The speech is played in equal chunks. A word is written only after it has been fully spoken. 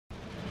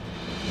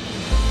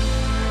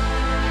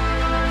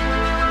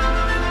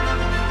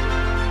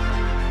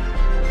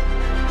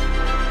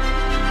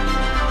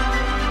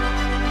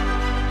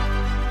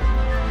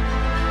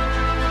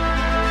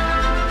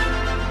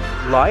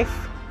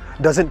Life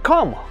doesn't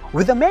come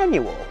with a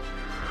manual.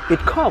 It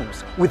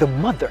comes with a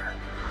mother.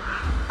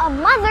 A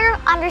mother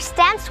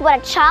understands what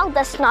a child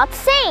does not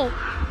say.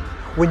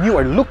 When you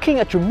are looking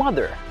at your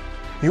mother,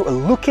 you are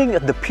looking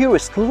at the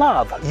purest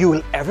love you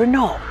will ever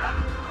know.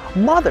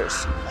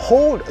 Mothers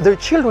hold their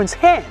children's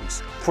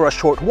hands for a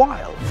short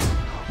while,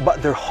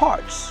 but their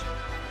hearts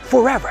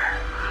forever.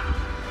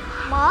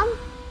 Mom,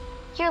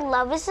 your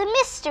love is a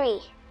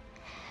mystery.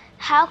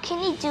 How can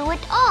you do it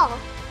all?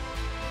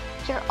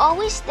 You're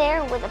always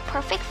there with a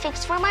perfect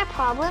fix for my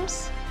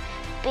problems,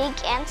 big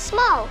and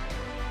small.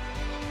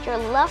 Your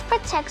love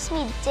protects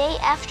me day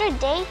after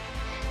day,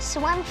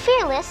 so I'm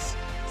fearless,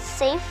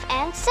 safe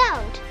and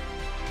sound.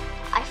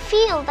 I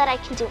feel that I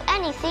can do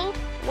anything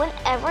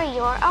whenever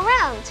you're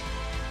around.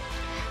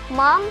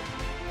 Mom,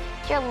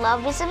 your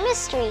love is a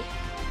mystery.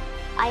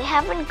 I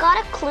haven't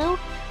got a clue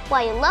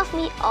why you love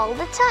me all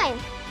the time,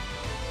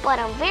 but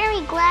I'm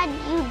very glad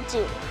you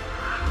do.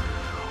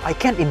 I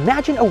can't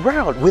imagine a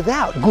world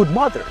without good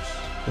mothers.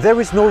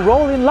 There is no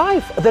role in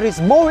life that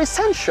is more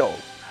essential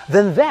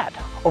than that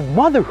of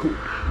motherhood.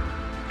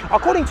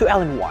 According to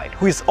Ellen White,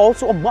 who is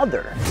also a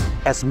mother,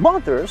 as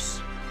mothers,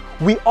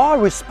 we are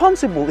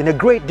responsible in a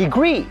great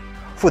degree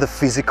for the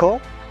physical,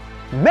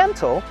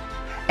 mental,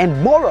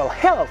 and moral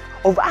health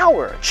of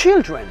our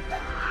children.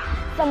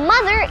 The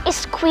mother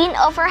is queen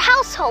of her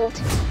household.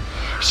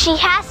 She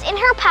has in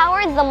her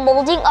power the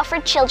molding of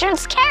her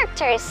children's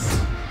characters,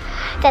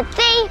 that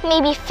they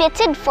may be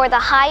fitted for the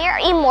higher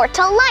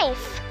immortal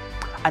life.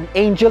 An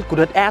angel could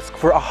not ask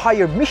for a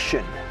higher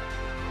mission,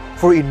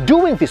 for in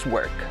doing this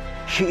work,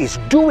 she is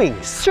doing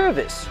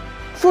service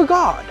for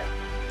God.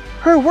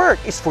 Her work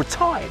is for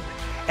time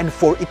and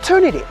for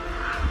eternity.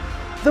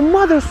 The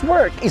mother's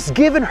work is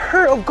given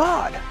her of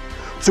God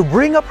to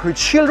bring up her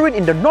children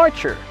in the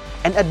nurture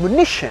and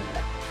admonition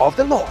of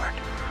the Lord.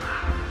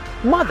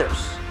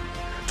 Mothers,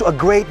 to a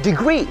great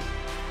degree,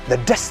 the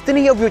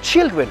destiny of your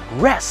children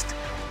rests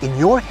in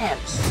your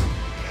hands.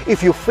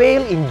 If you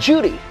fail in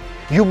duty,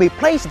 you may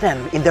place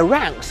them in the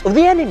ranks of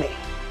the enemy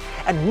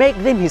and make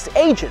them his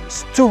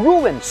agents to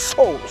ruin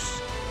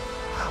souls.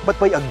 But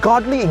by a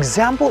godly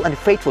example and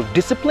faithful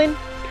discipline,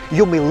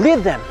 you may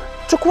lead them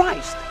to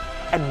Christ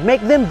and make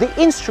them the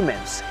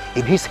instruments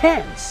in his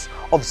hands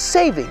of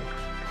saving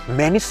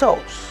many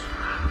souls.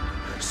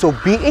 So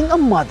being a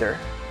mother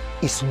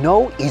is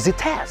no easy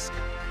task.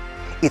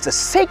 It's a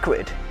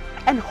sacred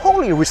and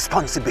holy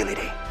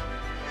responsibility.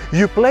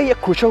 You play a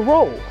crucial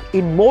role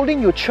in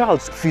molding your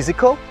child's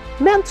physical,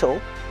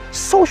 mental,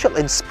 social,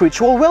 and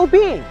spiritual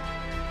well-being.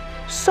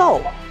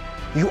 So,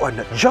 you are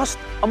not just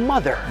a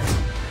mother.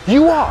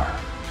 You are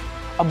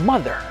a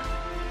mother.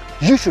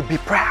 You should be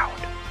proud.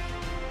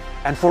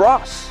 And for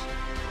us,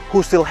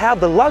 who still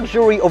have the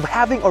luxury of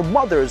having our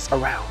mothers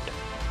around,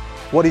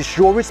 what is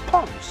your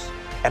response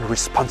and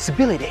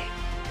responsibility?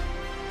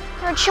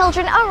 Her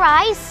children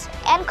arise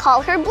and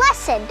call her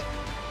blessed.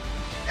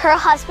 Her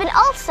husband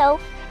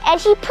also, and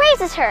he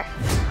praises her.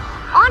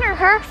 Honor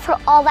her for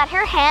all that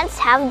her hands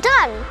have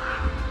done.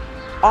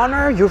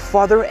 Honor your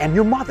father and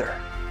your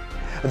mother,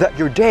 that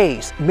your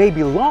days may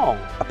be long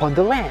upon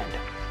the land,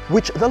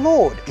 which the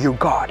Lord your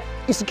God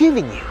is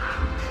giving you.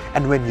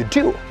 And when you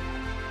do,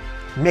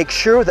 make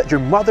sure that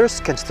your mothers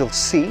can still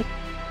see,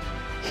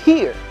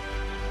 hear,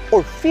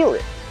 or feel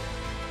it.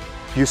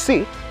 You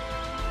see,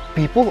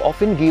 people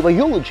often give a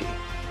eulogy,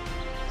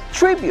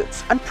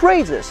 tributes and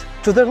praises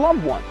to their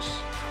loved ones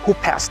who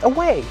passed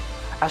away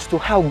as to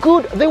how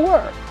good they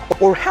were,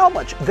 or how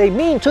much they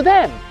mean to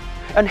them,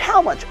 and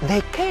how much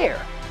they care,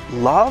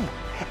 love,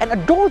 and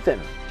adore them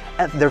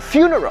at their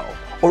funeral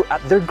or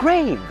at their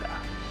grave.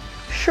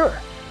 Sure,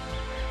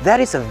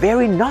 that is a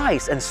very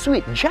nice and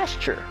sweet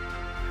gesture.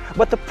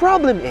 But the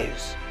problem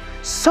is,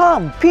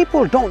 some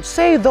people don't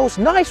say those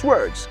nice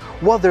words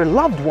while their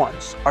loved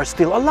ones are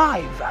still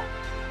alive.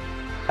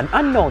 An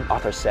unknown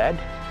author said,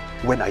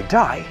 "When I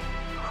die,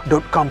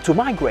 don't come to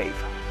my grave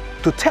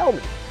to tell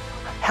me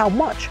how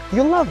much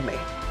you love me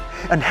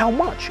and how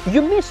much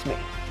you miss me,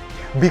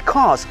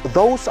 because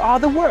those are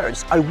the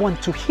words I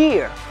want to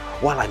hear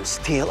while I'm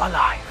still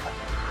alive."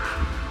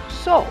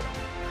 So,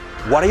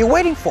 what are you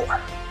waiting for?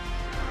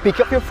 Pick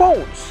up your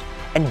phones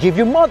and give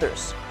your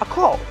mothers a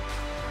call.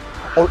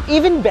 Or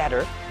even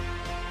better,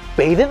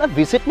 pay them a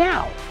visit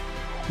now,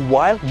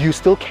 while you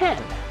still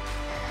can.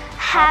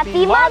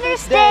 Happy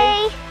Mother's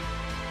Day!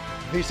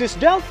 This is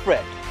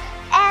Delfred,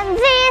 And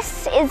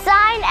this is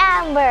Zion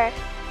Amber,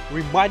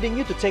 reminding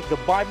you to take the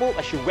Bible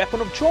as your weapon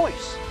of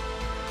choice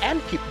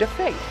and keep the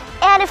faith.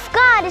 and if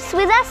God is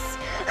with us,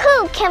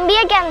 who can be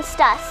against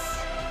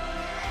us?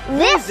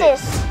 This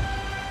is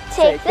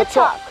Take the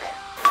Talk.